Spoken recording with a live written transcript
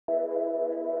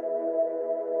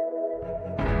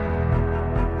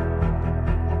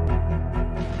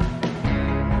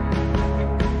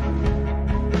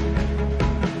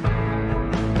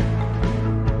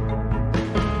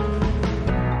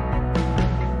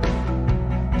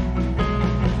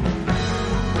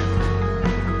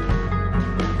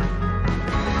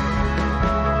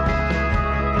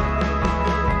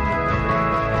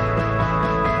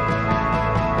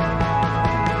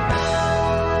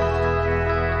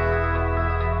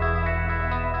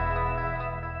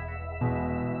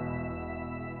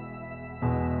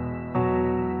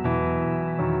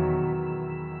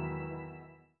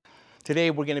Today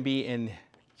we're going to be in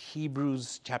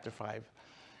Hebrews chapter 5.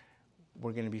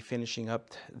 We're going to be finishing up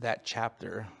that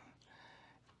chapter.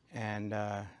 And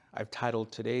I've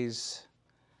titled today's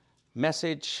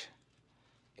message,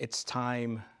 It's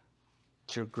Time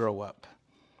to Grow Up.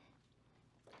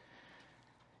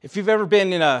 If you've ever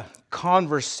been in a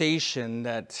conversation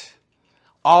that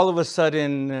all of a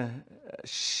sudden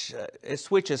it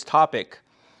switches topic,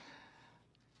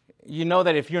 you know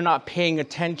that if you're not paying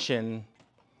attention,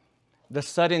 the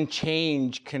sudden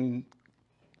change can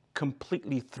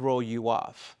completely throw you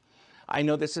off. I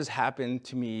know this has happened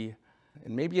to me,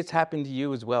 and maybe it's happened to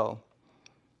you as well.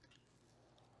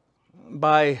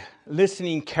 By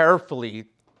listening carefully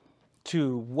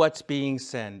to what's being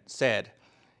said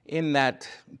in that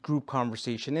group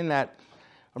conversation, or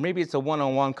maybe it's a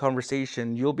one-on-one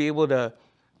conversation, you'll be able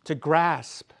to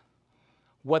grasp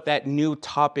what that new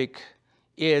topic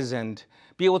is and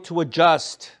be able to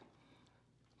adjust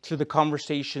to the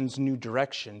conversation's new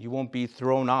direction. You won't be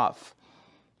thrown off.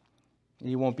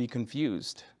 You won't be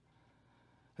confused.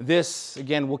 This,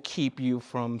 again, will keep you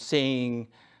from saying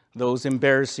those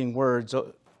embarrassing words.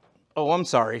 Oh, I'm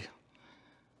sorry.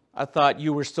 I thought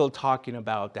you were still talking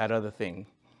about that other thing.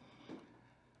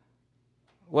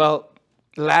 Well,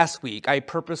 last week, I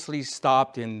purposely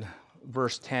stopped in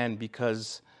verse 10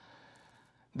 because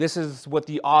this is what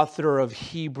the author of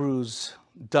Hebrews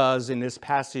does in this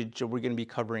passage that we're going to be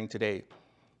covering today.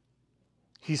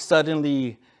 He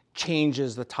suddenly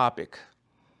changes the topic.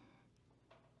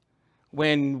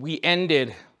 When we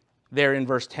ended there in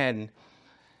verse 10,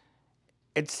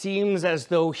 it seems as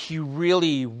though he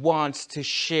really wants to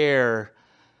share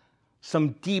some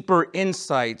deeper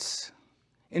insights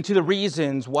into the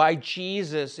reasons why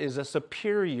Jesus is a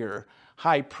superior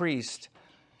high priest.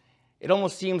 It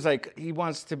almost seems like he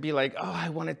wants to be like, I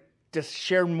want to just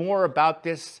share more about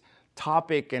this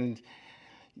topic, and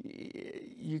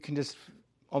you can just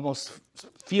almost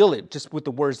feel it just with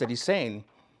the words that he's saying.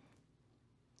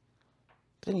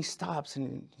 But then he stops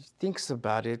and he thinks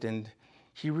about it, and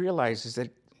he realizes that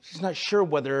he's not sure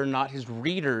whether or not his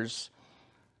readers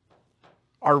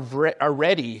are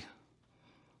ready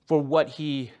for what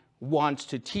he wants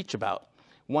to teach about,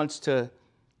 wants to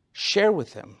share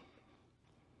with them.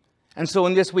 And so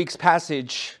in this week's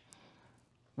passage,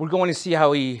 we're going to see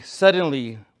how he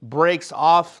suddenly breaks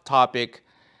off topic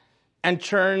and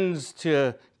turns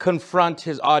to confront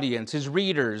his audience, his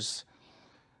readers,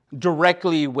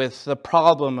 directly with the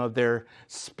problem of their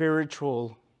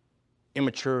spiritual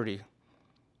immaturity.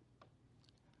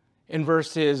 In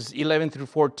verses 11 through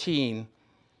 14,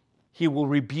 he will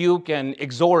rebuke and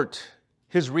exhort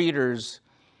his readers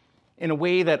in a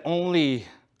way that only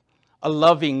a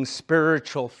loving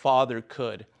spiritual father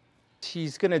could.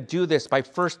 He's going to do this by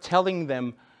first telling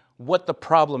them what the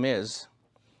problem is.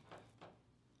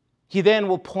 He then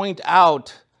will point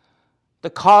out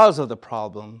the cause of the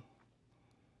problem.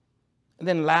 And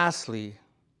then lastly,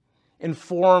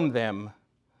 inform them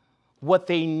what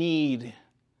they need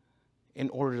in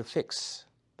order to fix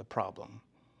the problem.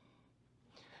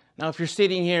 Now, if you're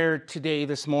sitting here today,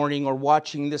 this morning, or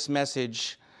watching this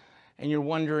message, and you're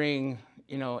wondering,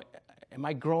 am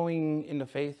I growing in the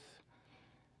faith?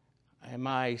 Am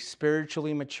I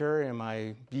spiritually mature? Am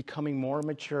I becoming more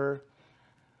mature?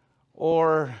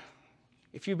 Or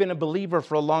if you've been a believer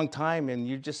for a long time and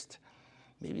you just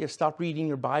maybe have stopped reading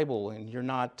your Bible and you're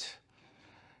not,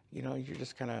 you're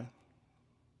just kind of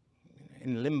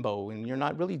in limbo and you're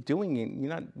not really doing it, you're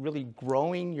not really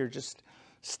growing, you're just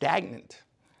stagnant.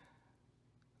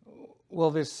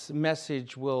 Well, this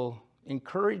message will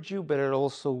encourage you, but it'll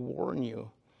also warn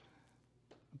you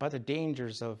about the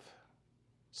dangers of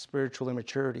spiritual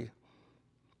immaturity.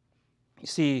 You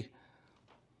see,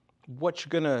 what you're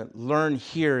going to learn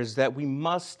here is that we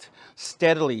must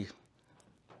steadily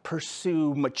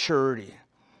pursue maturity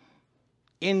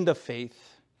in the faith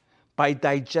by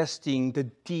digesting the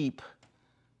deep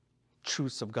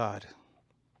truths of God.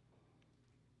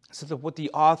 So that what the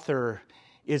author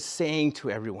is saying to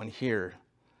everyone here,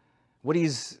 what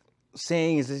he's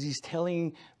saying is that he's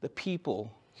telling the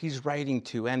people he's writing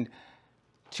to, and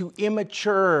to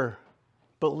immature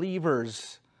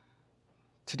believers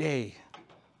today,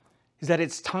 is that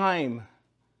it's time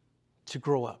to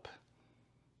grow up.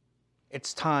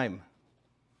 It's time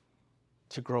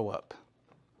to grow up.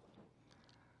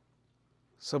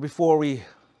 So before we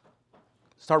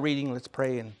start reading, let's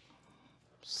pray and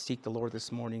seek the Lord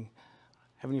this morning.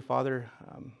 Heavenly Father,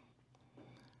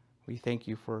 we thank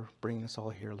you for bringing us all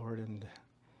here, Lord, and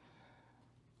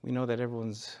we know that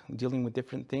everyone's dealing with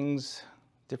different things,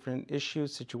 different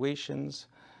issues, situations,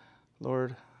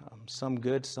 Lord, some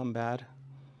good, some bad.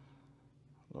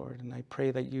 Lord, and I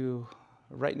pray that you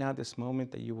right now, this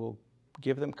moment, that you will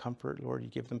give them comfort, Lord. You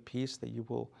give them peace, that you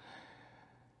will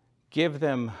give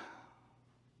them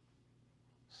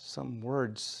some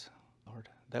words, Lord,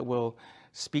 that will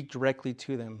speak directly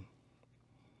to them.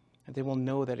 And they will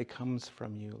know that it comes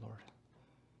from you, Lord.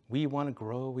 We want to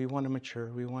grow. We want to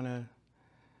mature. We want to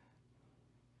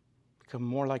become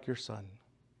more like your Son.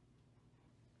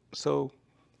 So,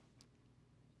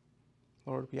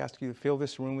 Lord, we ask you to fill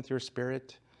this room with your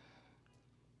Spirit.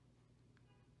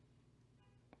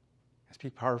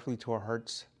 Speak powerfully to our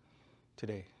hearts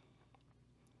today.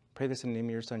 Pray this in the name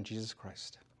of your Son, Jesus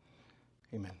Christ.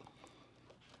 Amen.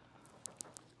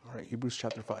 All right, Hebrews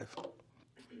chapter 5.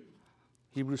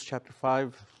 Hebrews chapter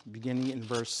 5, beginning in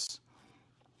verse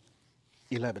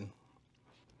 11.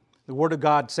 The Word of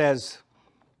God says,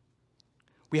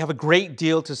 we have a great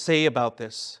deal to say about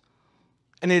this,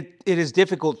 and it is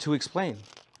difficult to explain,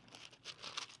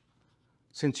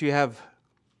 since you have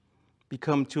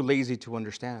become too lazy to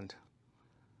understand.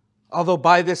 Although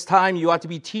by this time you ought to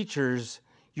be teachers,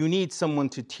 you need someone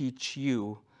to teach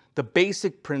you the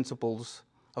basic principles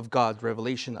of God's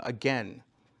revelation again.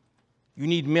 You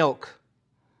need milk,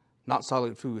 not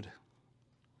solid food.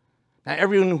 Now,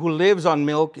 everyone who lives on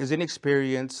milk is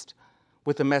inexperienced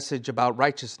with the message about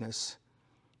righteousness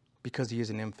because he is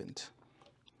an infant.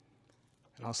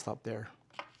 And I'll stop there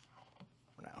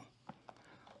for now.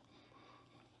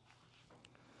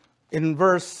 In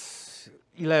verse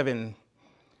 11,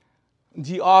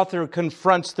 the author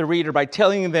confronts the reader by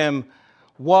telling them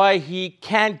why he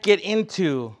can't get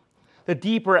into the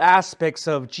deeper aspects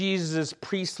of Jesus'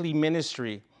 priestly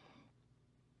ministry.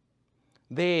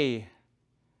 They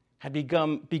had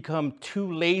become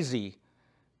too lazy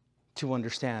to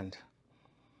understand.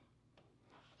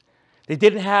 They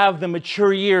didn't have the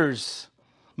mature ears,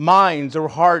 minds, or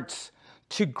hearts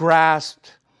to grasp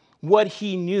what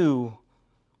he knew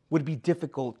would be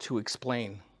difficult to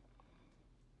explain.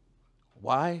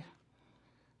 Why?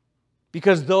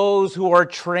 Because those who are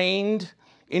trained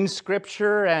in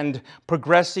Scripture and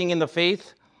progressing in the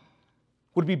faith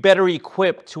would be better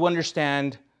equipped to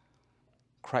understand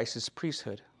Christ's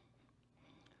priesthood.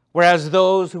 Whereas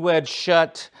those who had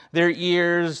shut their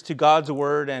ears to God's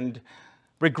word and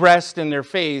regressed in their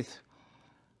faith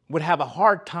would have a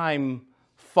hard time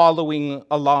following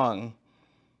along.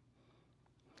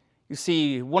 You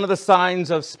see, one of the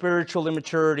signs of spiritual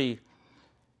immaturity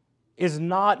is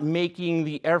not making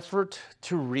the effort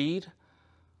to read,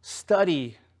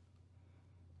 study,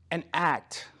 and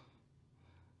act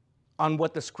on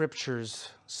what the Scriptures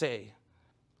say.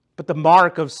 But the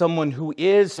mark of someone who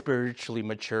is spiritually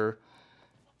mature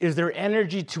is their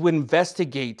energy to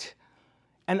investigate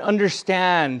and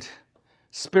understand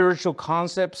spiritual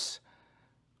concepts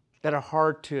that are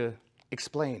hard to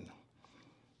explain.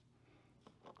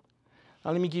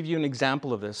 Now, let me give you an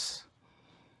example of this.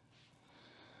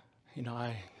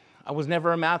 I was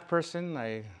never a math person.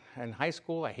 In high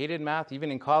school, I hated math.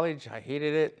 Even in college, I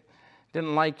hated it.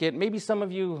 Didn't like it. Maybe some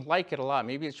of you like it a lot.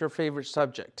 Maybe it's your favorite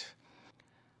subject.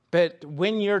 But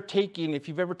if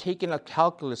you've ever taken a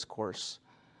calculus course,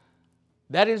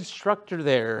 that instructor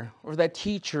there, or that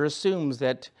teacher, assumes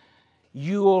that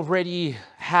you already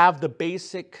have the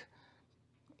basic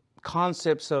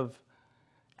concepts of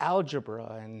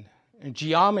algebra and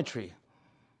geometry.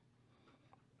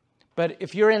 But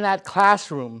if you're in that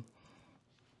classroom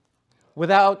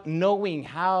without knowing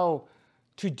how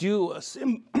to do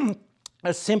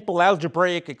a simple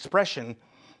algebraic expression,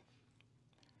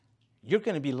 you're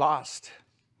going to be lost.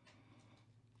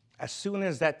 As soon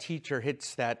as that teacher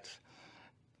hits that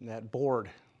board,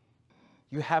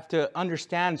 you have to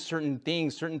understand certain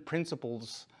things, certain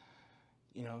principles,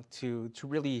 to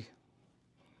really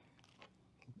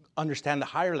understand the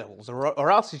higher levels, or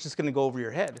else it's just going to go over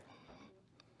your head.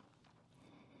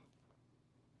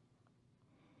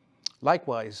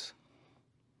 Likewise,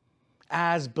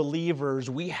 as believers,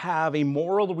 we have a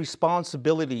moral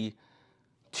responsibility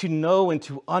to know and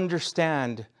to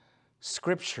understand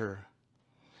Scripture,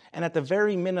 and at the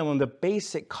very minimum, the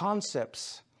basic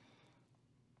concepts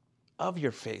of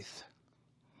your faith.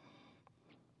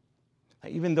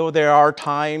 Even though there are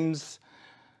times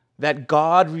that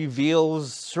God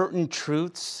reveals certain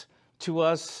truths to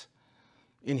us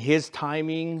in His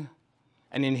timing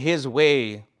and in His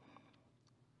way,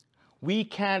 we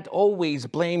can't always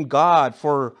blame God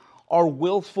for our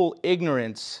willful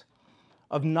ignorance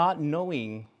of not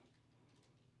knowing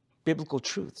biblical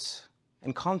truths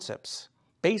and concepts,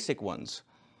 basic ones.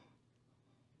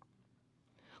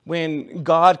 When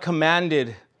God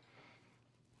commanded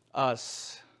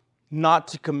us not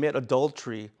to commit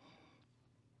adultery,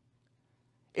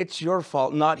 it's your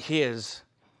fault, not His,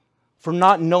 for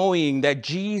not knowing that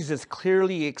Jesus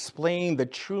clearly explained the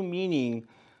true meaning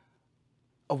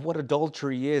of what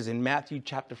adultery is in Matthew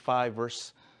chapter 5,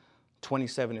 verse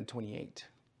 27 and 28,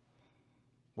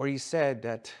 where he said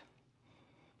that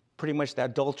pretty much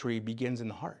that adultery begins in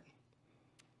the heart.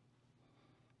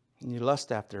 And you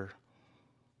lust after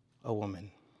a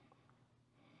woman.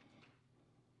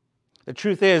 The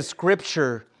truth is,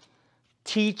 Scripture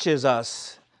teaches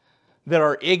us that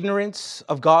our ignorance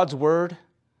of God's word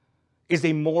is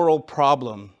a moral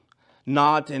problem,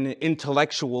 not an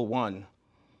intellectual one.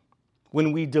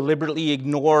 When we deliberately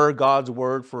ignore God's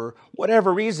word for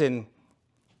whatever reason,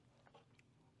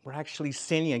 we're actually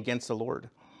sinning against the Lord.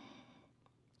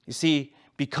 You see,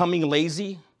 becoming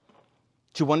lazy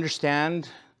to understand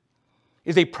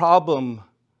is a problem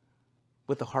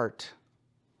with the heart.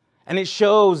 And it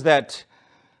shows that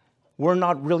we're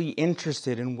not really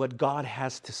interested in what God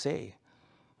has to say.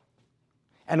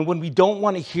 And when we don't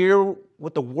want to hear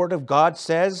what the Word of God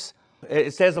says,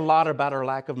 it says a lot about our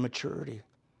lack of maturity,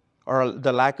 or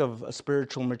the lack of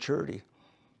spiritual maturity.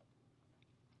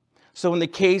 So in the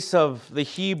case of the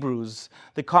Hebrews,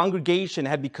 the congregation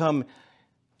had become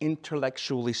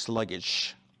intellectually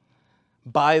sluggish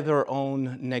by their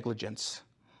own negligence.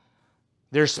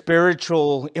 Their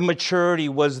spiritual immaturity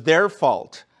was their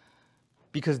fault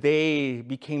because they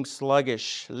became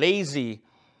sluggish, lazy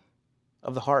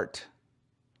of the heart.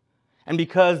 And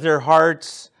because their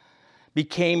hearts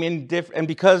became indifferent,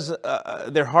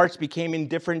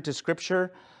 to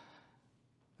Scripture,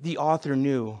 the author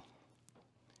knew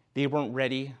they weren't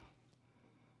ready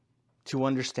to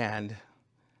understand.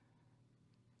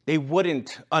 They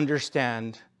wouldn't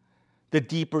understand the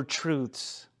deeper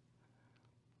truths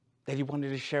that he wanted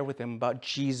to share with them about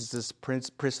Jesus'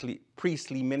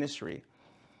 priestly ministry.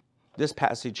 This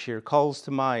passage here calls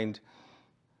to mind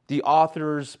the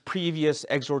author's previous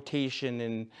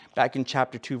exhortation back in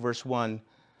chapter 2, verse 1,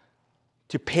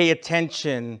 to pay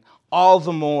attention all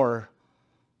the more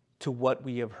to what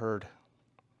we have heard.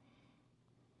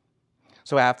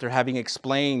 So after having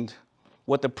explained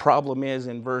what the problem is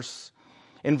in verse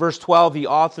 12, the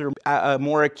author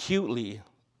more acutely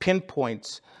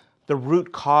pinpoints the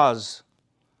root cause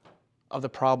of the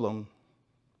problem.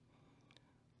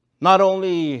 Not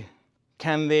only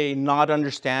can they not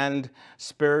understand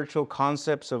spiritual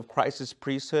concepts of Christ's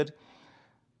priesthood,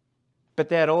 but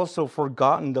they had also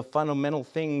forgotten the fundamental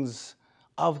things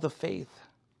of the faith.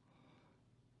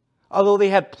 Although they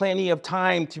had plenty of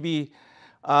time to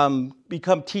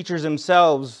become teachers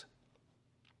themselves,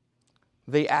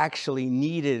 they actually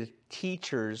needed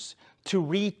teachers to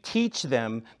reteach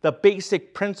them the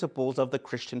basic principles of the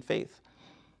Christian faith.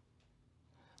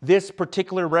 This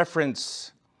particular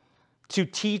reference to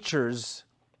teachers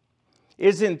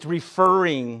isn't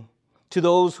referring to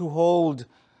those who hold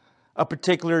a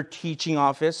particular teaching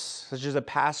office, such as a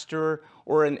pastor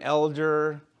or an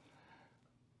elder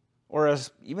or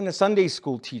even a Sunday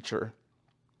school teacher.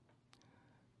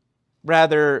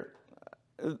 Rather,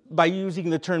 by using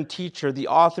the term teacher, the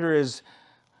author is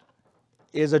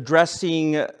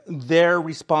addressing their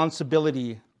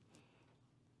responsibility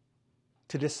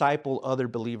to disciple other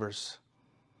believers.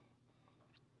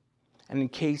 And in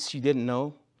case you didn't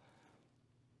know,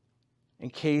 in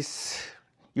case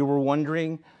you were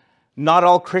wondering, not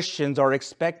all Christians are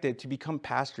expected to become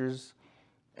pastors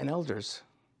and elders.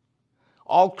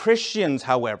 All Christians,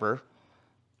 however,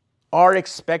 are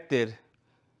expected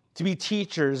to be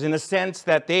teachers in a sense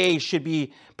that they should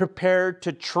be prepared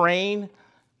to train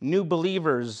new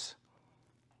believers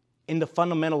in the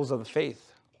fundamentals of the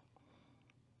faith.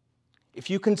 If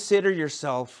you consider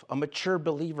yourself a mature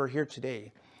believer here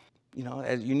today,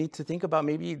 as you need to think about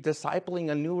maybe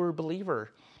discipling a newer believer.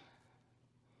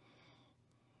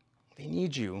 They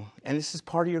need you. And this is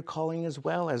part of your calling as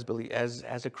well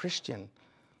as a Christian.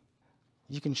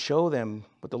 You can show them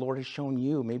what the Lord has shown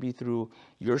you, maybe through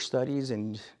your studies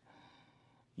and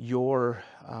your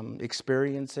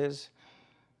experiences.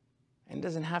 And it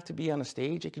doesn't have to be on a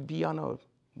stage. It could be on a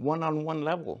one-on-one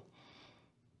level.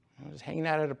 Just hanging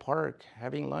out at a park,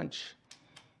 having lunch,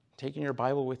 taking your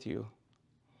Bible with you.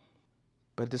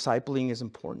 But discipling is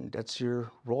important. That's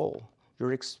your role.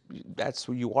 That's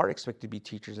who you are expected to be,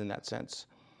 teachers in that sense.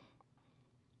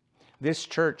 This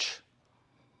church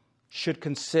should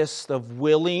consist of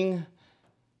willing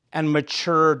and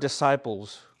mature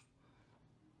disciples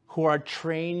who are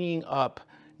training up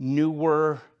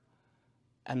newer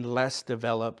and less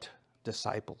developed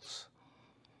disciples.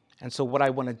 And so what I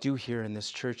want to do here in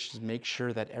this church is make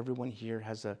sure that everyone here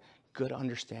has a good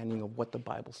understanding of what the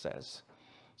Bible says,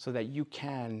 so that you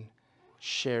can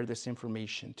share this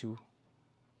information to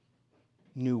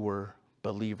newer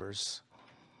believers.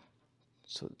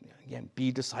 So again,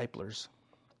 be disciplers.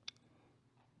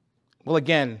 Well,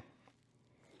 again,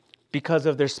 because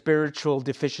of their spiritual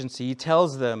deficiency, he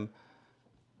tells them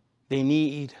they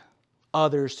need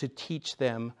others to teach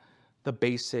them the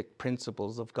basic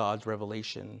principles of God's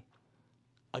revelation.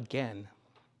 Again.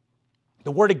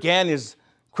 The word again is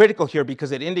critical here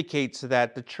because it indicates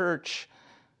that the church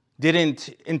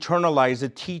didn't internalize the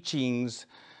teachings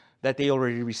that they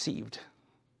already received.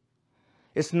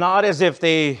 It's not as if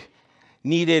they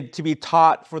needed to be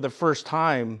taught for the first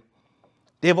time.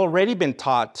 They've already been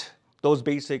taught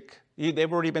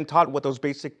they've already been taught what those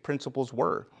basic principles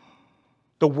were.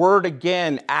 The word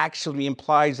again actually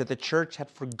implies that the church had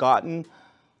forgotten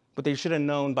what they should have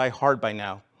known by heart by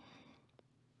now.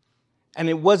 And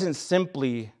it wasn't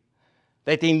simply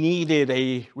that they needed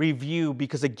a review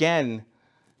because, again,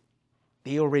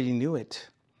 they already knew it.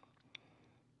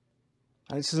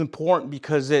 And this is important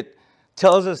because it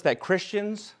tells us that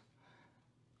Christians,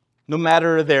 no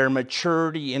matter their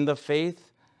maturity in the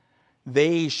faith,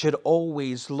 they should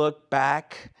always look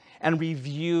back and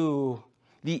review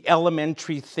the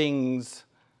elementary things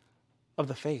of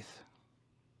the faith.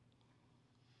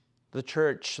 The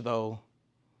church, though,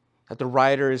 that the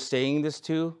writer is saying this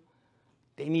to,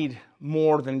 they need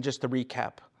more than just a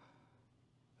recap.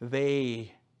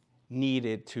 They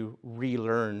needed to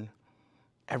relearn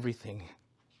everything.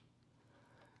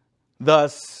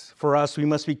 Thus, for us, we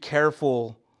must be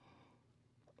careful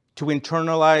to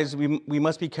internalize, we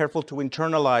must be careful to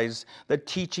internalize the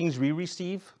teachings we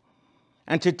receive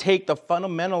and to take the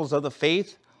fundamentals of the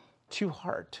faith to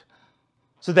heart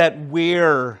so that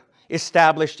we're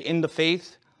established in the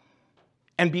faith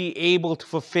and be able to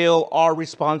fulfill our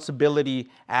responsibility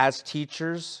as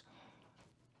teachers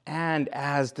and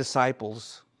as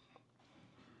disciples.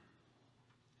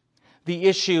 The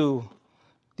issue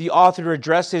the author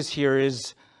addresses here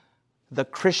is the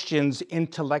Christian's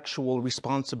intellectual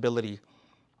responsibility.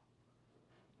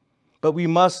 But we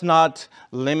must not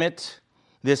limit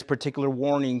this particular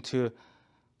warning to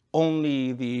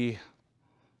only the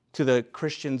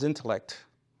Christian's intellect.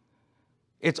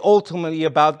 It's ultimately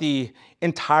about the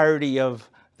entirety of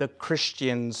the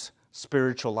Christian's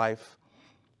spiritual life.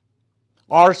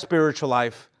 Our spiritual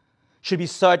life should be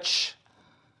such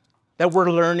that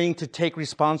we're learning to take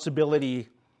responsibility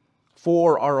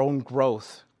for our own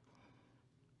growth.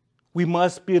 We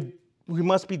must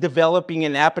be developing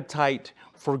an appetite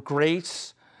for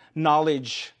grace,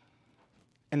 knowledge,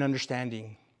 and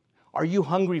understanding. Are you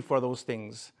hungry for those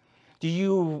things? Do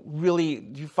you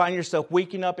find yourself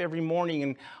waking up every morning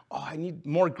and, I need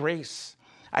more grace.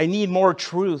 I need more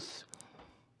truth.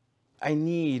 I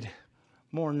need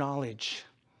more knowledge.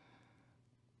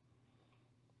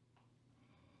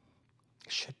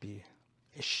 It should be.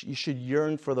 You should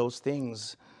yearn for those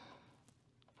things.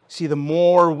 See, the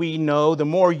more we know, the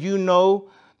more you know,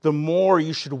 the more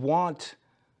you should want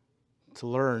to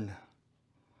learn.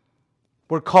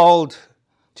 We're called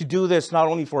to do this not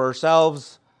only for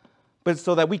ourselves, but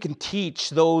so that we can teach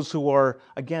those who are,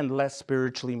 again, less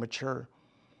spiritually mature.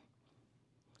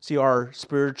 See, our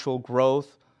spiritual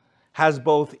growth has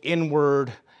both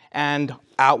inward and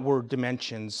outward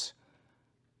dimensions.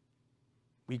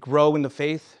 We grow in the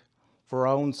faith for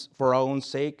our own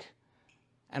sake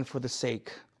and for the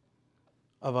sake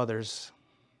of others.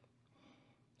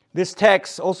 This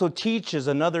text also teaches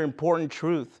another important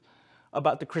truth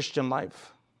about the Christian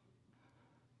life.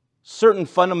 Certain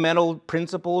fundamental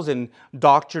principles and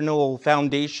doctrinal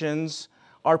foundations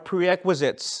are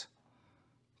prerequisites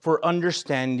for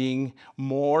understanding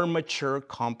more mature,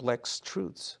 complex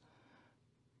truths.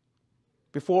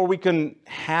 Before we can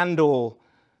handle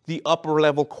the upper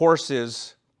level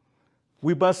courses,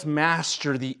 we must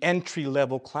master the entry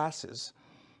level classes.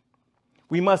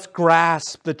 We must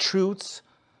grasp the truths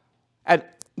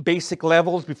at basic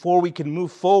levels before we can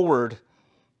move forward.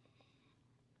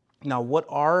 Now, what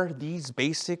are these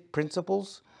basic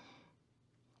principles?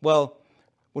 Well,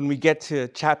 when we get to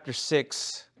chapter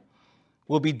 6,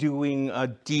 we'll be doing a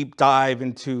deep dive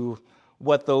into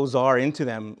what those are, into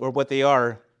them, or what they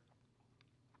are.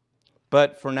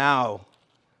 But for now,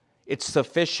 it's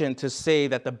sufficient to say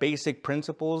that the basic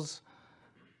principles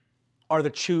are the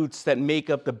truths that make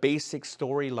up the basic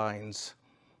storylines,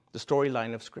 the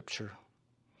storyline of Scripture.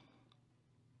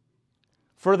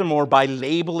 Furthermore, by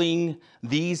labeling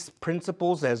these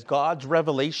principles as God's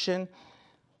revelation,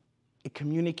 it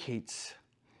communicates.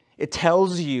 It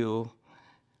tells you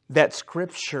that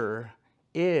Scripture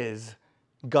is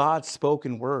God's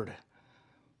spoken word.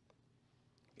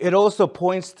 It also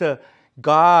points to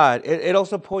God. It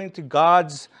also points to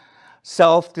God's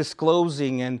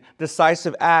self-disclosing and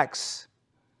decisive acts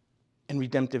in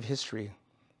redemptive history.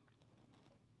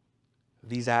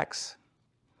 These acts,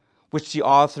 which the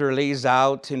author lays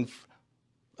out in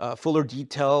fuller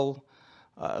detail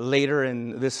later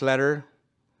in this letter,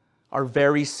 are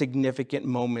very significant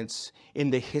moments in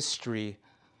the history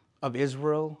of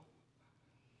Israel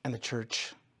and the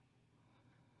church.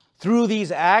 Through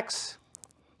these acts,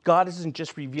 God isn't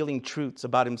just revealing truths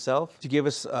about himself to give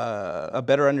us a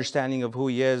better understanding of who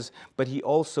he is, but he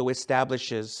also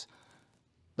establishes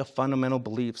the fundamental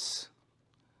beliefs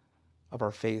of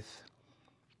our faith.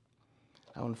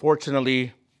 Now,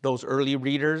 unfortunately, those early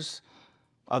readers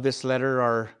of this letter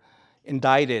are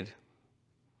indicted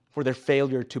for their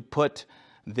failure to put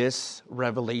this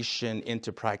revelation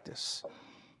into practice.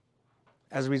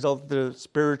 As a result of the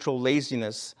spiritual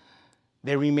laziness,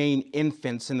 they remain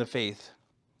infants in the faith.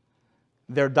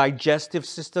 Their digestive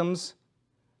systems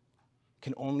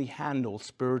can only handle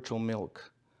spiritual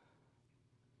milk,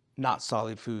 not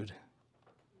solid food.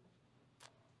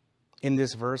 In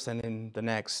this verse and in the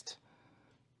next,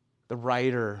 the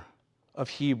writer of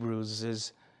Hebrews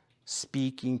is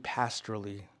speaking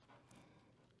pastorally.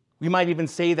 We might even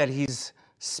say that he's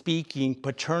speaking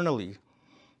paternally.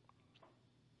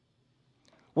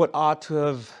 What ought to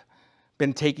have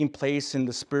been taking place in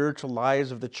the spiritual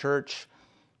lives of the church,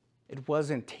 it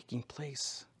wasn't taking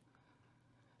place.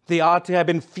 They ought to have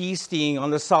been feasting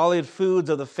on the solid foods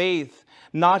of the faith,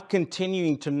 not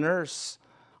continuing to nurse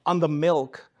on the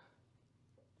milk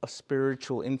of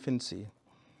spiritual infancy.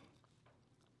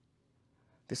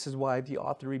 This is why the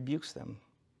author rebukes them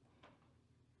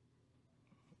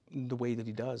the way that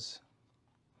he does.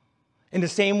 In the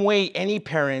same way, any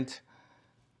parent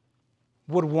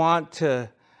would want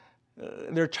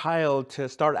their child to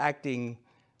start acting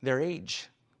their age.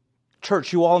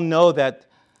 Church, you all know that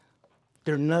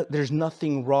there's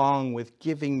nothing wrong with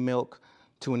giving milk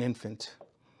to an infant.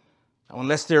 Now,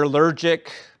 unless they're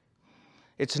allergic,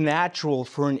 it's natural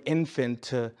for an infant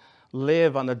to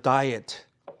live on a diet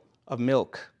of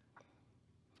milk.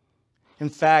 In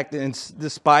fact,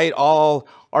 despite all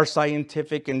our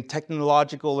scientific and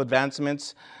technological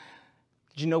advancements,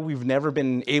 did you know we've never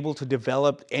been able to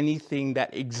develop anything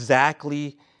that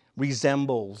exactly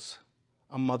resembles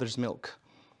a mother's milk?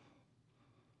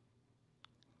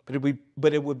 But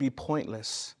it would be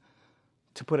pointless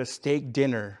to put a steak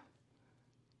dinner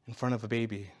in front of a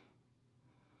baby.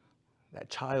 That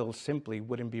child simply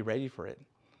wouldn't be ready for it.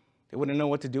 They wouldn't know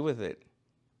what to do with it.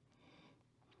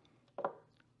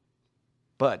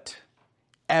 But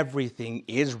everything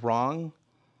is wrong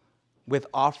with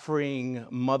offering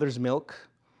mother's milk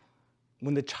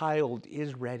when the child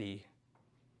is ready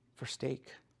for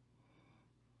steak.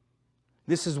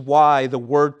 This is why the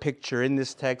word picture in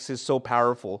this text is so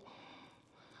powerful.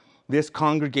 This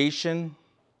congregation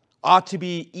ought to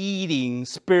be eating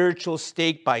spiritual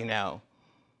steak by now,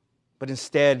 but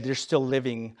instead they're still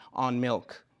living on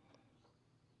milk.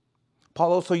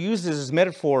 Paul also uses this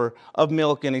metaphor of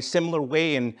milk in a similar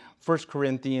way in 1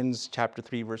 Corinthians chapter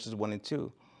 3, verses 1 and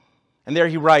 2. And there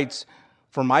he writes,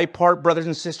 "For my part, brothers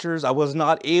and sisters, I was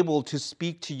not able to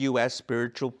speak to you as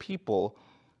spiritual people,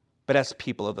 but as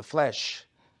people of the flesh,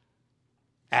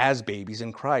 as babies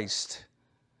in Christ.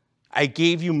 I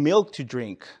gave you milk to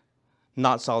drink,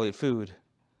 not solid food,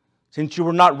 since you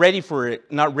were not yet ready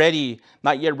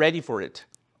for it.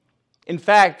 In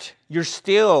fact, you're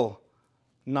still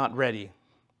not ready."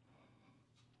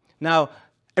 Now,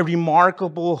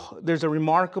 there's a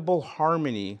remarkable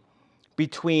harmony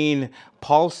between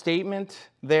Paul's statement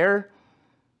there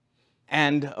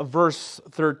and verse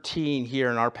 13 here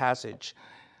in our passage.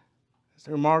 It's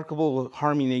a remarkable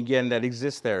harmony again that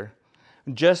exists there.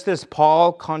 Just as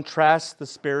Paul contrasts the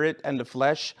spirit and the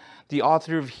flesh, the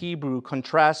author of Hebrew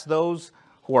contrasts those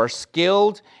who are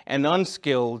skilled and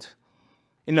unskilled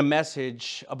in the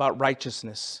message about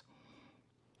righteousness.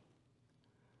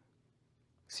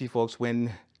 See, folks,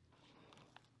 when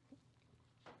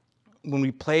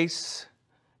we place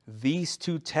these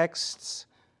two texts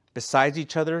beside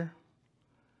each other,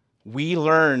 we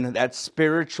learn that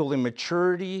spiritual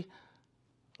immaturity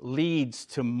leads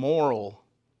to moral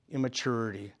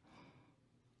immaturity.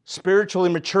 Spiritual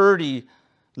immaturity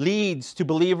leads to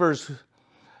believers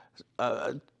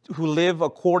who live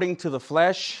according to the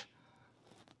flesh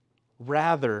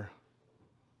rather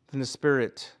than the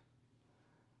Spirit.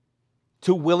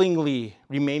 To willingly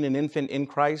remain an infant in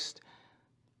Christ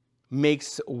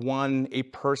makes one a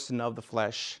person of the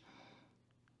flesh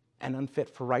and unfit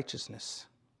for righteousness.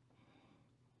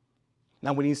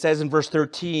 Now, when he says in verse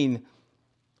 13,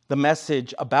 the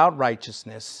message about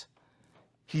righteousness,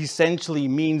 he essentially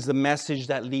means the message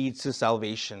that leads to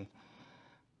salvation.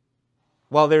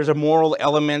 While there's a moral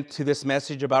element to this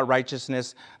message about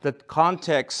righteousness, the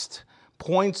context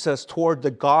points us toward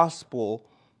the gospel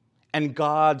and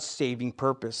God's saving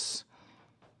purpose.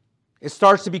 It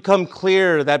starts to become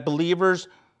clear that believers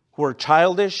who are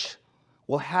childish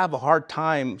will have a hard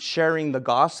time sharing the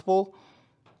gospel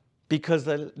because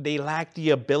they lack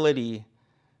the ability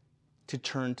to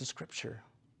turn to Scripture.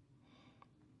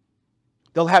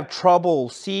 They'll have trouble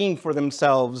seeing for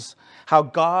themselves how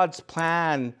God's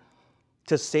plan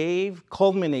to save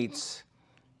culminates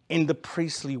in the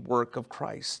priestly work of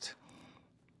Christ.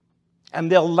 And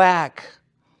they'll lack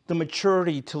the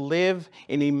maturity to live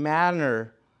in a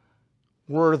manner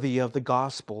worthy of the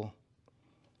gospel.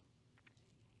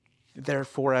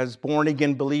 Therefore, as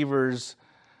born-again believers,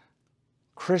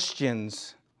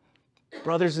 Christians,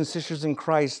 brothers and sisters in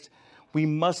Christ, we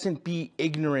mustn't be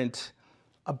ignorant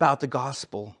about the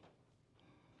gospel,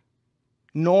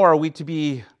 nor are we to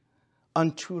be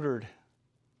untutored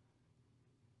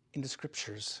in the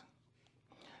Scriptures.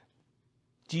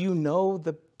 Do you know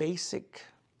the basics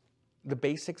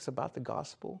about the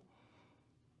gospel?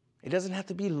 It doesn't have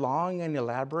to be long and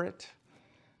elaborate,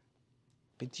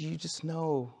 but do you just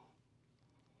know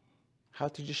how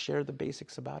to just share the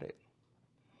basics about it?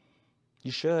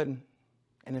 You should,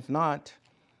 and if not,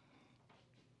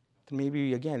 then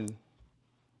maybe, again,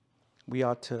 we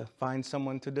ought to find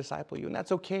someone to disciple you, and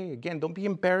that's okay. Again, don't be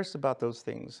embarrassed about those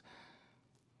things.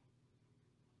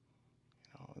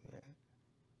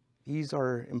 These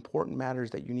are important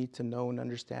matters that you need to know and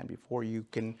understand before you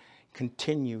can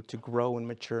continue to grow and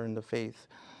mature in the faith.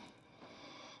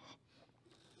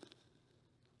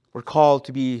 We're called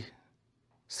to be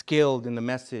skilled in the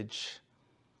message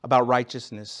about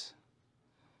righteousness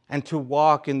and to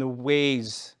walk in the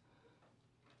ways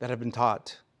that have been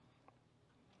taught.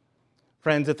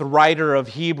 Friends, if the writer of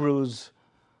Hebrews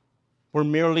were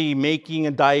merely making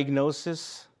a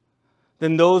diagnosis,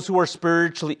 then those who are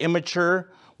spiritually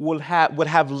immature would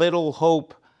have little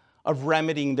hope of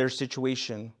remedying their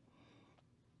situation.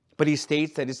 But he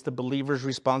states that it's the believer's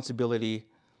responsibility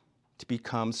to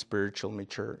become spiritually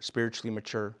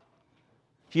mature.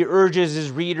 He urges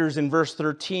his readers in verse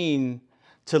 13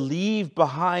 to leave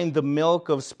behind the milk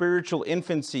of spiritual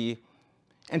infancy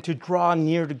and to draw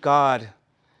near to God,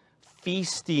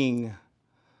 feasting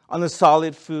on the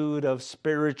solid food of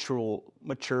spiritual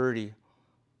maturity.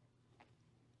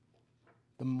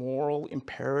 The moral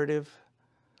imperative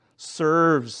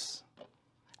serves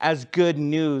as good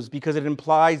news because it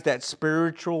implies that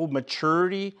spiritual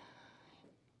maturity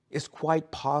is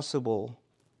quite possible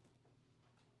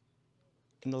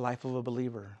in the life of a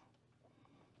believer.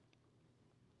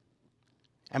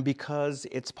 And because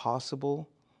it's possible,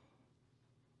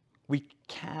 we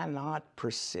cannot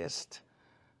persist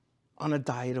on a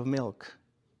diet of milk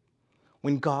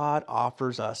when God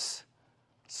offers us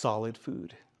solid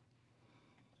food.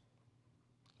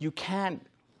 You can't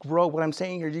grow, what I'm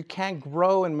saying here, you can't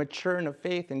grow and mature in the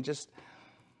faith and just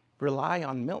rely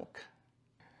on milk.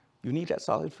 You need that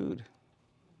solid food.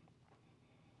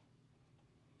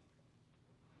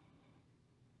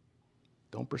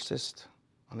 Don't persist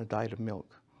on a diet of milk.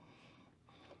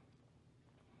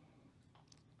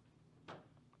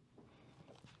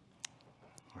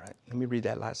 All right, let me read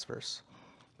that last verse.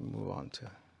 Move on to,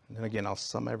 and then again, I'll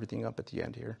sum everything up at the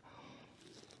end here.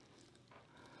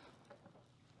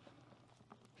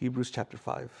 Hebrews chapter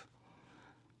 5,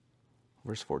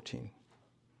 verse 14.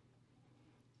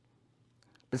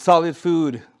 But solid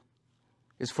food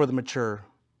is for the mature,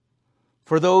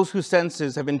 for those whose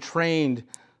senses have been trained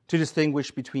to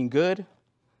distinguish between good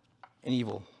and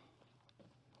evil.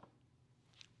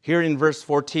 Here in verse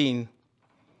 14,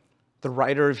 the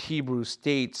writer of Hebrews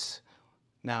states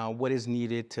now what is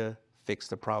needed to fix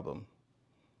the problem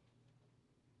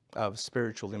of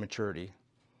spiritual immaturity: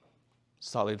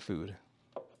 solid food.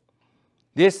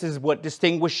 This is what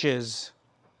distinguishes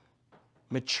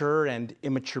mature and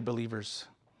immature believers.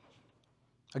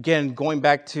 Again, going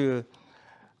back to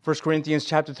 1 Corinthians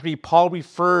chapter 3, Paul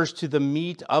refers to the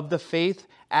meat of the faith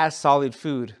as solid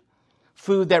food.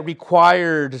 Food that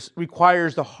requires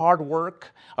the hard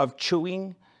work of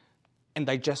chewing and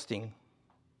digesting.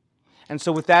 And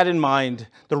so with that in mind,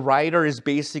 the writer is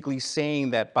basically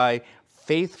saying that by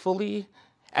faithfully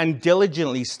and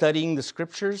diligently studying the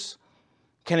Scriptures,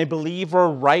 can a believer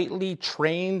rightly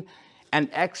train and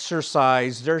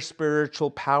exercise their spiritual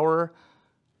power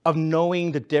of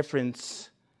knowing the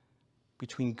difference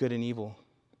between good and evil?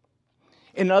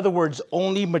 In other words,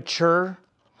 only mature,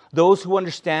 those who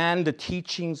understand the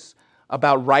teachings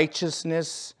about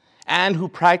righteousness and who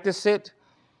practice it,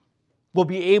 will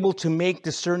be able to make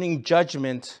discerning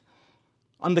judgment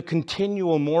on the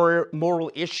continual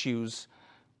moral issues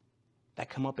that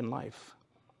come up in life.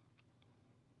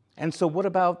 And so what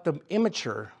about the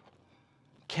immature?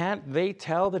 Can't they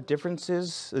tell the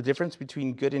difference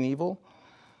between good and evil?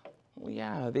 Well,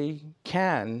 yeah, they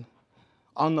can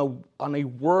on a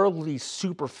worldly,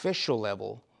 superficial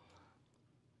level.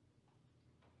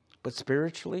 But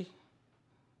spiritually,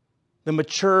 the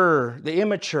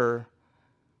immature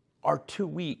are too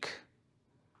weak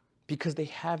because they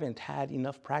haven't had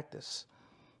enough practice.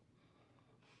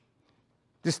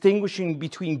 Distinguishing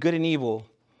between good and evil,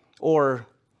 or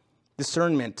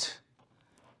discernment,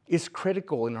 is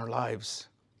critical in our lives.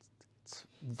 It's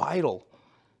vital.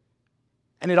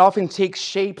 And it often takes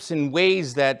shapes in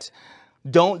ways that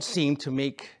don't seem to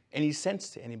make any sense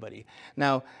to anybody.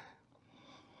 Now,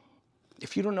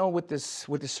 if you don't know what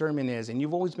discernment is, and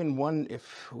you've always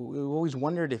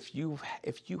wondered if you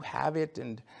have it,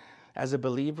 and as a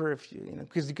believer,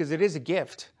 because it is a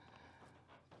gift,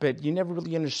 but you never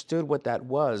really understood what that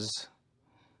was.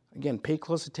 Again, pay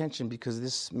close attention, because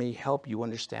this may help you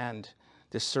understand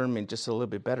discernment just a little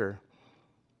bit better.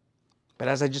 But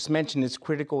as I just mentioned, it's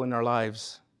critical in our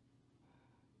lives.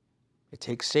 It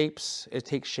takes shape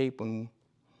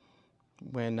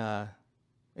when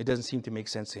it doesn't seem to make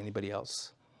sense to anybody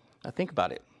else. Now think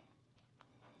about it.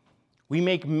 We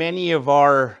make many of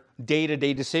our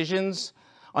day-to-day decisions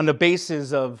on the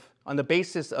basis of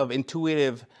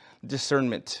intuitive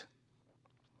discernment.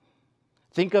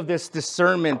 Think of this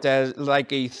discernment as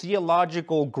like a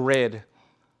theological grid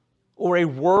or a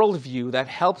worldview that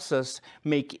helps us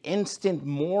make instant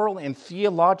moral and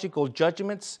theological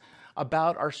judgments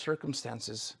about our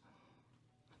circumstances.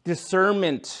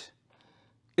 Discernment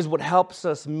is what helps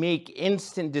us make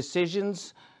instant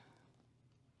decisions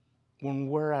when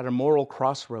we're at a moral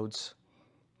crossroads.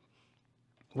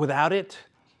 Without it,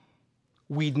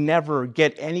 we'd never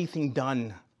get anything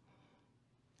done.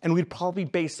 And we'd probably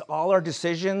base all our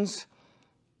decisions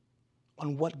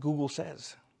on what Google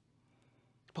says.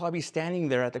 Probably be standing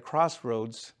there at the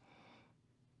crossroads,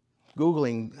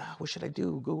 Googling, what should I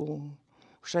do, Google?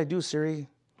 What should I do, Siri?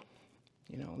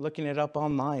 Looking it up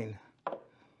online.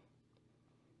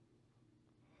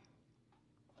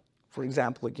 For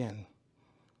example, again,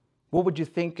 what would you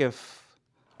think if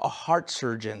a heart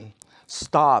surgeon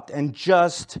stopped and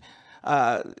just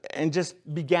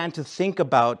began to think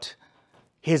about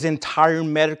his entire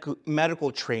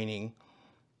medical training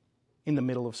in the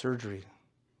middle of surgery?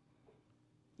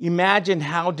 Imagine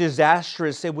how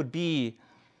disastrous it would be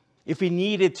if he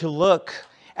needed to look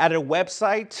at a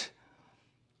website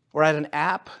or at an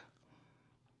app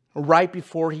right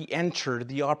before he entered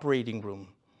the operating room.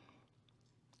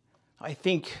 I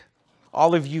think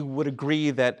all of you would agree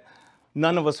that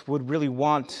none of us would really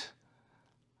want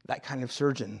that kind of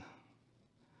surgeon.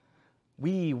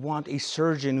 We want a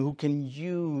surgeon who can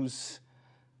use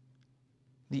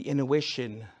the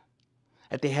intuition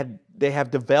that they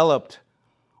have developed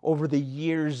over the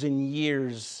years and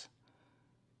years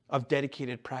of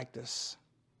dedicated practice.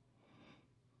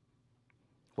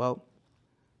 Well,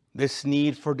 this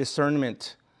need for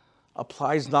discernment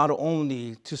applies not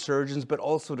only to surgeons, but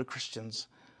also to Christians.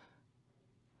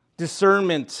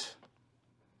 Discernment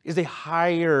is a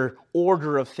higher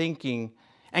order of thinking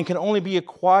and can only be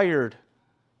acquired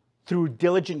through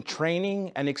diligent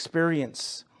training and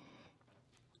experience.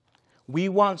 We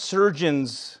want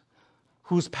surgeons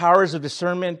whose powers of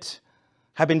discernment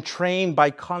have been trained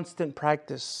by constant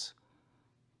practice.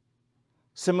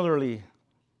 Similarly,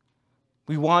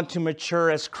 we want to mature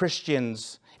as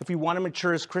Christians. If we want to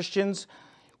mature as Christians,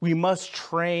 we must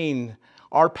train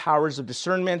our powers of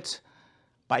discernment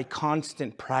by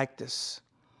constant practice.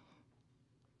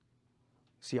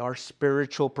 See, our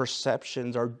spiritual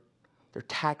perceptions they're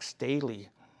taxed daily.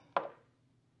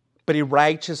 But a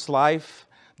righteous life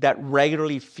that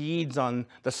regularly feeds on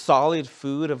the solid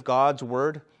food of God's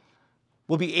word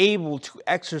will be able to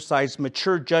exercise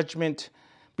mature judgment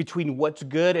between what's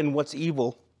good and what's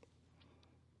evil.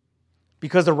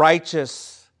 Because the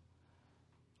righteous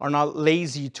are not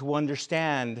lazy to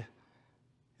understand,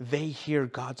 they hear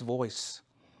God's voice.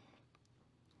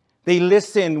 They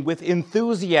listen with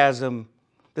enthusiasm,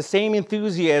 the same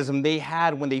enthusiasm they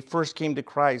had when they first came to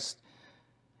Christ.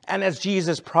 And as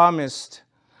Jesus promised,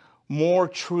 more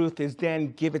truth is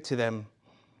then given to them.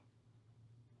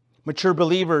 Mature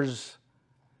believers,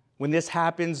 when this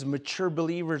happens, mature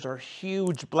believers are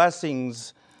huge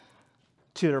blessings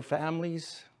to their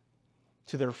families,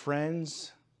 to their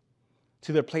friends,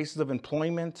 to their places of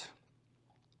employment,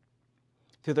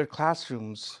 to their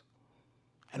classrooms,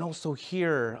 and also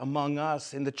here among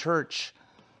us in the church.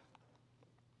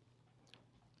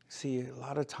 See, a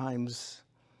lot of times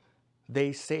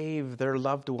they save their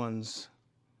loved ones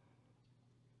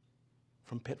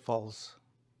from pitfalls.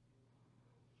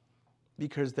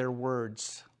 Because they're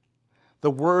words. The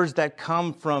words that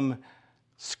come from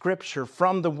Scripture,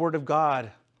 from the Word of God,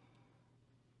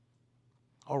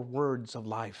 are words of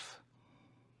life.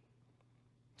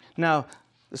 Now,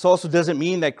 this also doesn't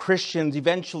mean that Christians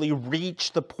eventually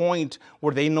reach the point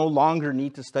where they no longer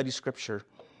need to study Scripture.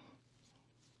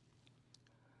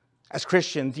 As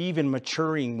Christians, even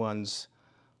maturing ones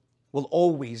will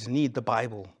always need the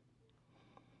Bible.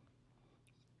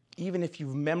 Even if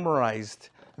you've memorized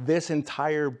this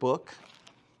entire book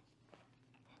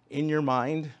in your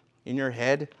mind, in your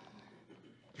head,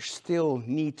 you still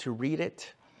need to read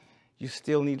it. You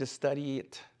still need to study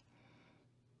it.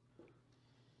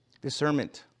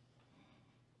 Discernment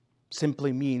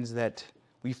simply means that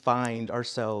we find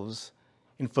ourselves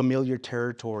in familiar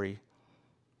territory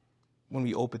when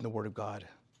we open the Word of God.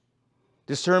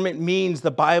 Discernment means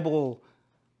the Bible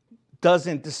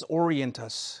doesn't disorient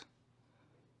us.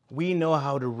 We know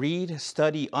how to read,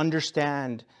 study,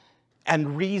 understand,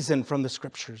 and reason from the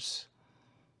Scriptures.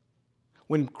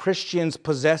 When Christians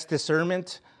possess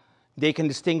discernment, they can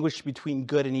distinguish between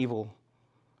good and evil.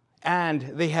 And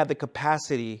they have the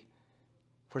capacity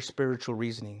for spiritual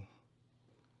reasoning.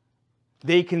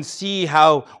 They can see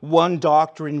how one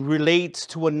doctrine relates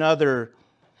to another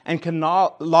and can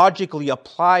logically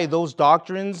apply those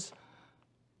doctrines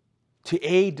to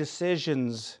aid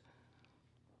decisions,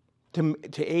 to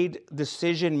aid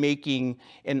decision making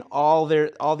in all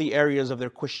the areas of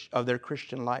their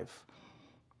Christian life.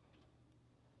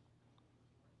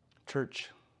 Church,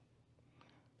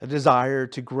 the desire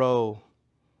to grow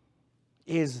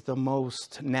is the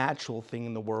most natural thing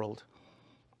in the world.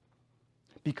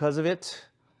 Because of it,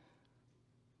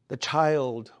 the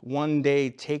child one day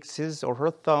takes his or her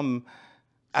thumb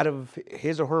out of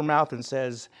his or her mouth and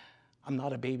says, "I'm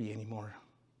not a baby anymore."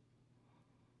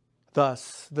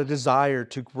 Thus, the desire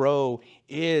to grow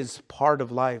is part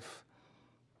of life.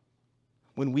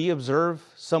 When we observe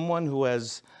someone who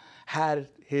has had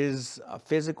his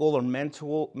physical or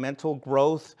mental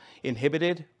growth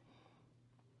inhibited,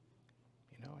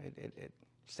 it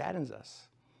saddens us.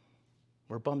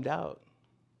 We're bummed out.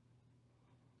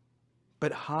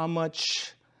 But how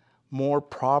much more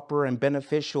proper and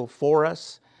beneficial for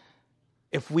us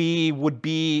it would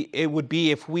be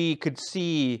if we could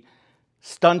see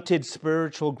stunted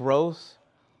spiritual growth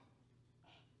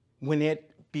when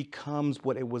it becomes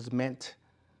what it was meant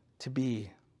to be.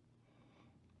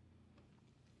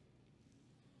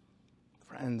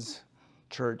 Friends,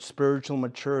 church, spiritual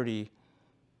maturity,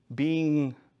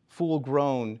 being full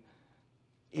grown,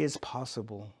 is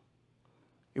possible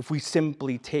if we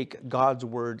simply take God's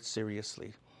word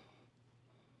seriously.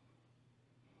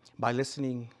 By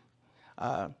listening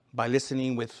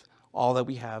with all that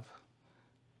we have,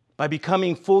 by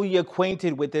becoming fully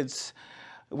acquainted with its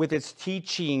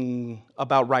teaching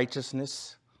about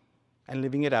righteousness and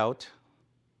living it out,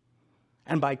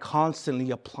 and by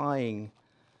constantly applying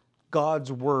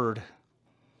God's word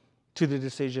to the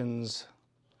decisions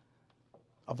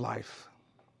of life.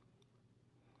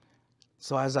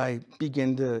 So as I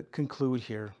begin to conclude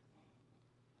here,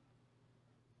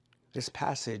 this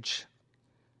passage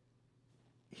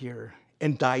here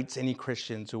indicts any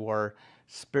Christians who are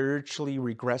spiritually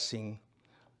regressing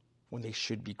when they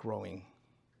should be growing.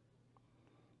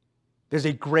 There is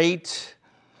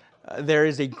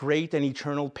a great and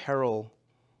eternal peril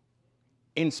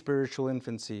in spiritual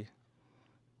infancy,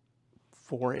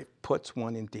 for it puts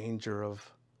one in danger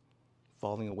of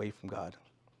falling away from God.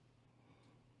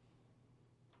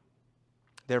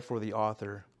 Therefore, the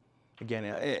author,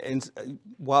 again,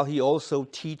 while he also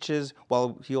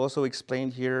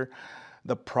explained here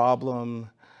the problem,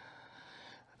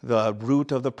 the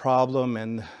root of the problem,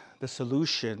 and the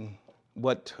solution,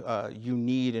 what you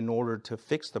need in order to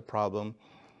fix the problem,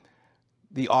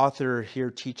 the author here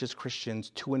teaches Christians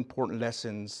two important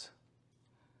lessons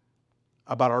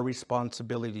about our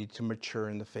responsibility to mature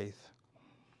in the faith.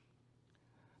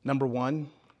 Number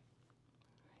one,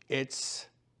 it's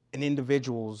an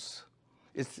individual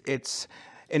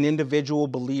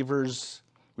believer's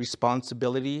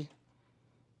responsibility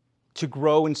to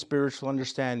grow in spiritual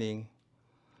understanding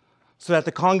so that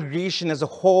the congregation as a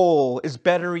whole is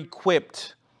better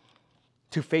equipped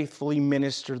to faithfully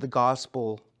minister the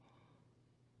gospel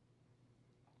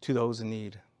to those in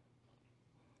need.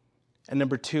 And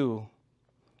number two,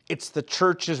 it's the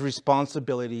church's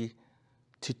responsibility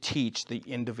to teach the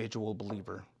individual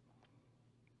believer.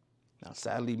 Now,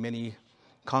 sadly, many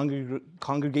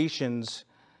congregations,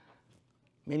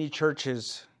 many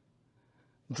churches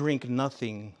drink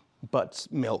nothing but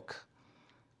milk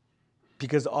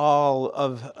because all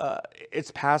of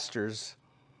its pastors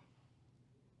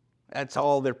That's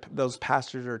all those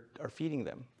pastors are feeding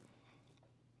them.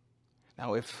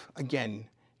 Now, if, again,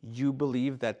 you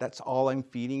believe that that's all I'm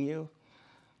feeding you,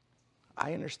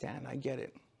 I understand. I get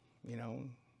it. You know,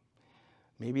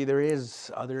 maybe there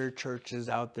is other churches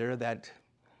out there that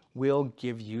will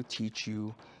teach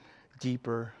you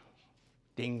deeper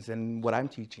things than what I'm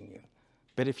teaching you.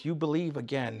 But if you believe,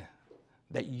 again,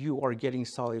 that you are getting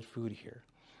solid food here,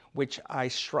 which I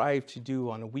strive to do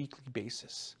on a weekly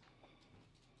basis,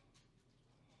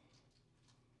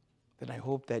 then I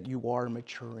hope that you are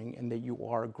maturing and that you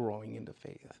are growing in the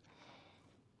faith.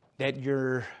 That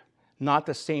you're not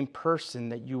the same person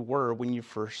that you were when you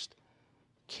first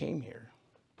came here.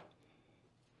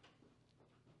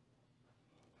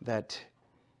 That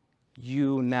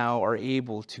you now are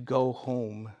able to go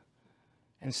home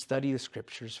and study the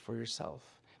scriptures for yourself.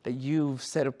 That you've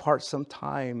set apart some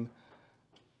time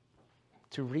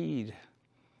to read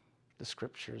the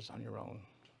scriptures on your own.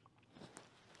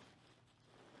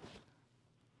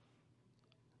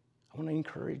 I want to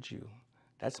encourage you.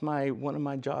 That's one of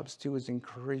my jobs too, is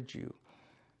encourage you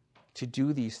to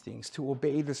do these things, to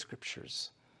obey the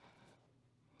scriptures.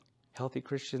 Healthy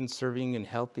Christians serving in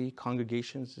healthy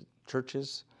congregations,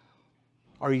 churches,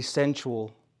 are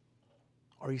essential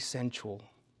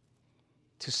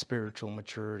to spiritual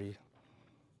maturity.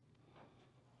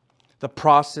 The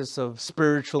process of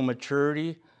spiritual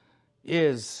maturity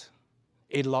is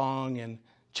a long and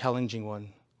challenging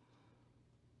one.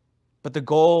 But the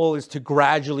goal is to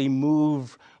gradually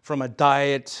move from a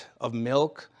diet of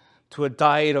milk to a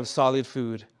diet of solid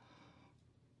food.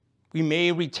 We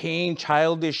may retain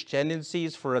childish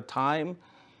tendencies for a time,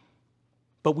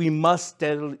 but we must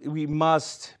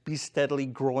be steadily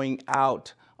growing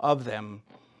out of them.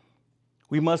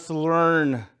 We must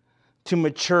learn to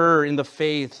mature in the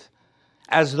faith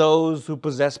as those who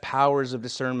possess powers of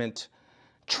discernment,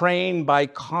 trained by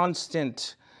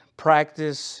constant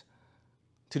practice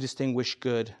to distinguish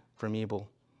good from evil.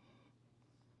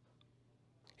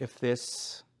 If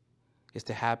this is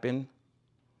to happen,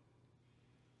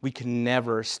 we can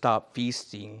never stop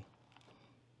feasting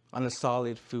on the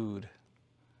solid food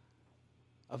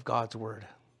of God's Word.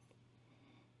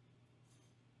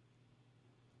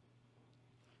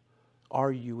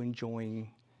 Are you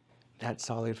enjoying that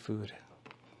solid food?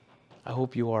 I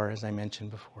hope you are, as I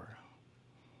mentioned before.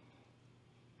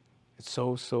 It's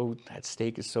that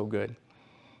steak is so good.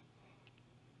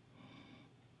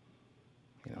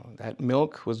 You know, that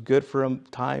milk was good for a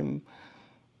time,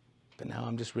 but now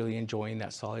I'm just really enjoying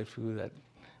that solid food that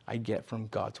I get from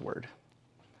God's Word.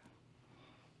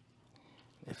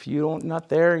 If you're not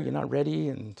there, you're not ready,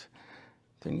 and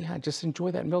then just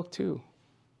enjoy that milk too.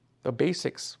 The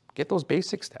basics, get those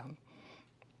basics down.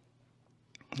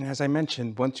 And as I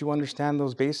mentioned, once you understand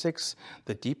those basics,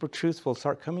 the deeper truths will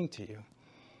start coming to you.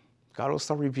 God will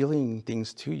start revealing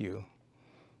things to you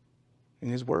in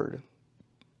His Word.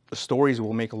 The stories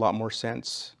will make a lot more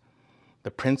sense.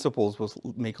 The principles will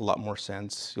make a lot more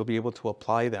sense. You'll be able to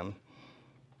apply them.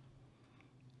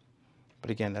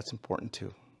 But again, that's important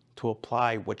too, to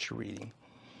apply what you're reading.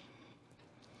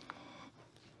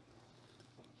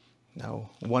 Now,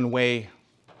 one way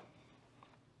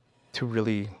to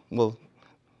really,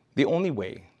 the only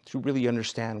way to really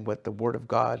understand what the Word of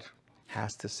God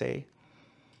has to say,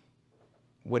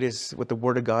 what the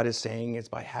Word of God is saying, is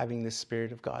by having the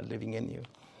Spirit of God living in you.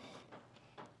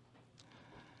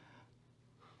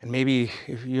 And maybe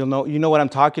if you know what I'm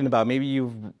talking about. Maybe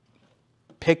you've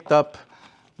picked up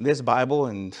this Bible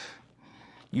and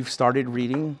you've started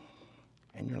reading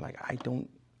and you're like, I don't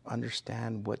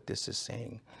understand what this is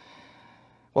saying.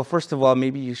 Well, first of all,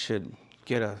 maybe you should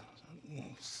get a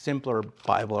simpler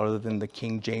Bible other than the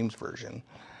King James Version.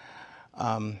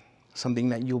 Something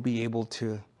that you'll be able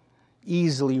to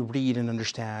easily read and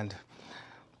understand.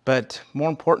 But more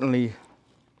importantly,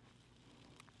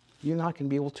 you're not going to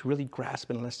be able to really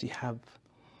grasp it unless you have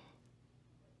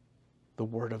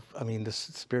the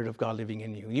Spirit of God living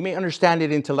in you. You may understand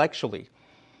it intellectually,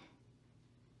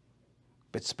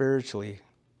 but spiritually,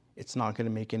 it's not going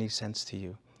to make any sense to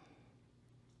you.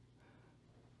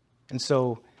 And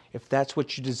so, if that's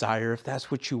what you desire, if that's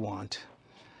what you want,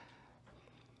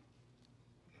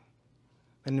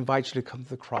 then I invite you to come to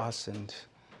the cross and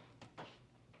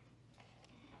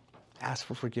ask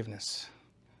for forgiveness.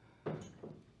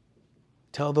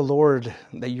 Tell the Lord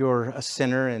that you're a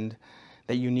sinner and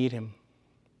that you need Him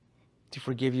to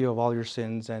forgive you of all your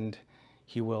sins, and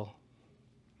He will.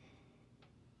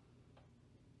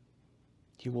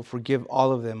 He will forgive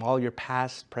all of them, all your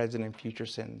past, present, and future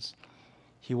sins.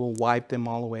 He will wipe them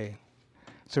all away.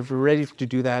 So if you're ready to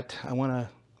do that, I want to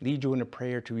lead you in a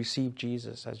prayer to receive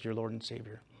Jesus as your Lord and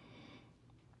Savior.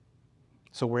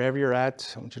 So wherever you're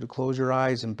at, I want you to close your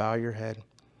eyes and bow your head.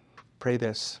 Pray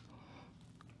this.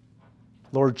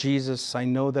 Lord Jesus, I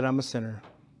know that I'm a sinner,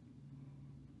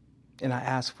 and I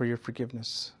ask for your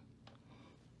forgiveness.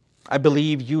 I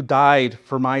believe you died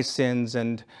for my sins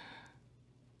and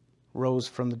rose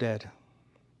from the dead.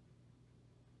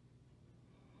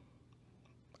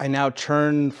 I now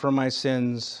turn from my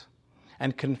sins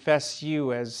and confess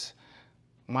you as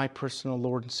my personal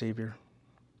Lord and Savior.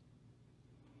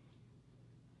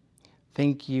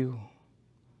 Thank you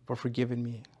for forgiving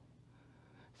me.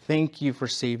 Thank you for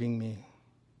saving me.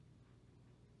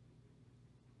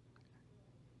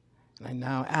 And I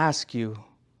now ask you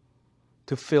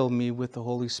to fill me with the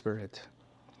Holy Spirit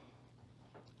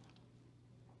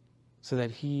so that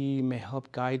He may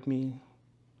help guide me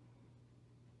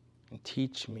and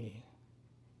teach me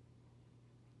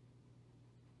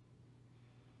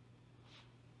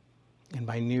in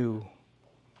my new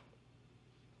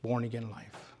born-again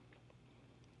life.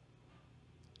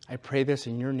 I pray this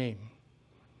in your name.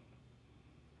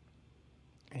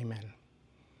 Amen.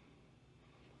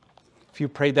 If you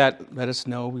prayed that, let us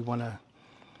know. We want to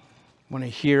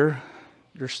hear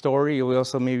your story. We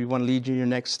also maybe want to lead you in your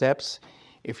next steps.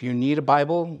 If you need a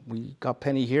Bible, we got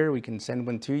plenty here. We can send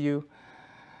one to you.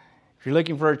 If you're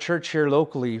looking for a church here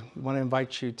locally, we want to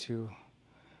invite you to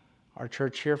our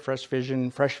church here, Fresh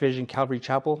Vision Calvary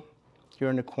Chapel, here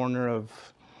in the corner of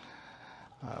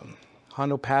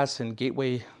Hondo Pass and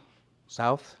Gateway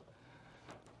South.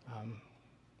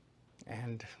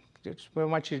 And we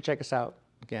want you to check us out.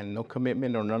 Again, no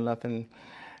commitment or no nothing.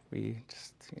 We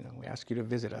just, we ask you to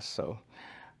visit us. So,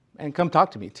 and come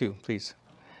talk to me too, please.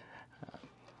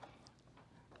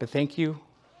 But thank you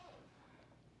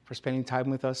for spending time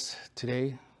with us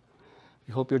today.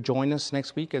 We hope you'll join us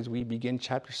next week as we begin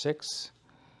chapter 6.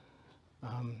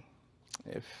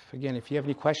 If you have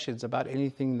any questions about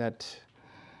anything that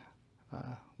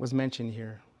was mentioned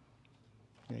here,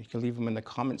 you can leave them in the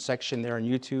comment section there on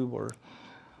YouTube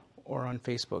or on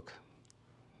Facebook.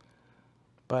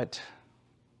 But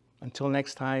until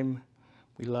next time,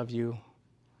 we love you.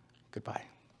 Goodbye.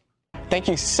 Thank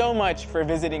you so much for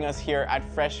visiting us here at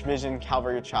Fresh Vision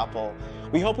Calvary Chapel.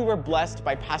 We hope we were blessed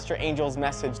by Pastor Angel's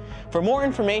message. For more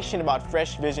information about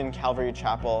Fresh Vision Calvary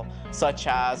Chapel, such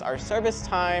as our service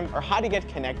time or how to get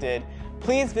connected,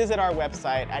 please visit our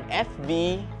website at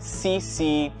FVCCELP.com.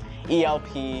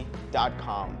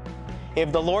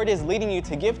 If the Lord is leading you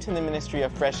to give to the ministry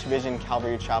of Fresh Vision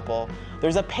Calvary Chapel,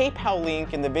 there's a PayPal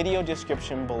link in the video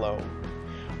description below.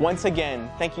 Once again,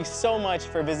 thank you so much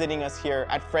for visiting us here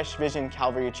at Fresh Vision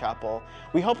Calvary Chapel.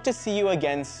 We hope to see you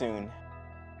again soon.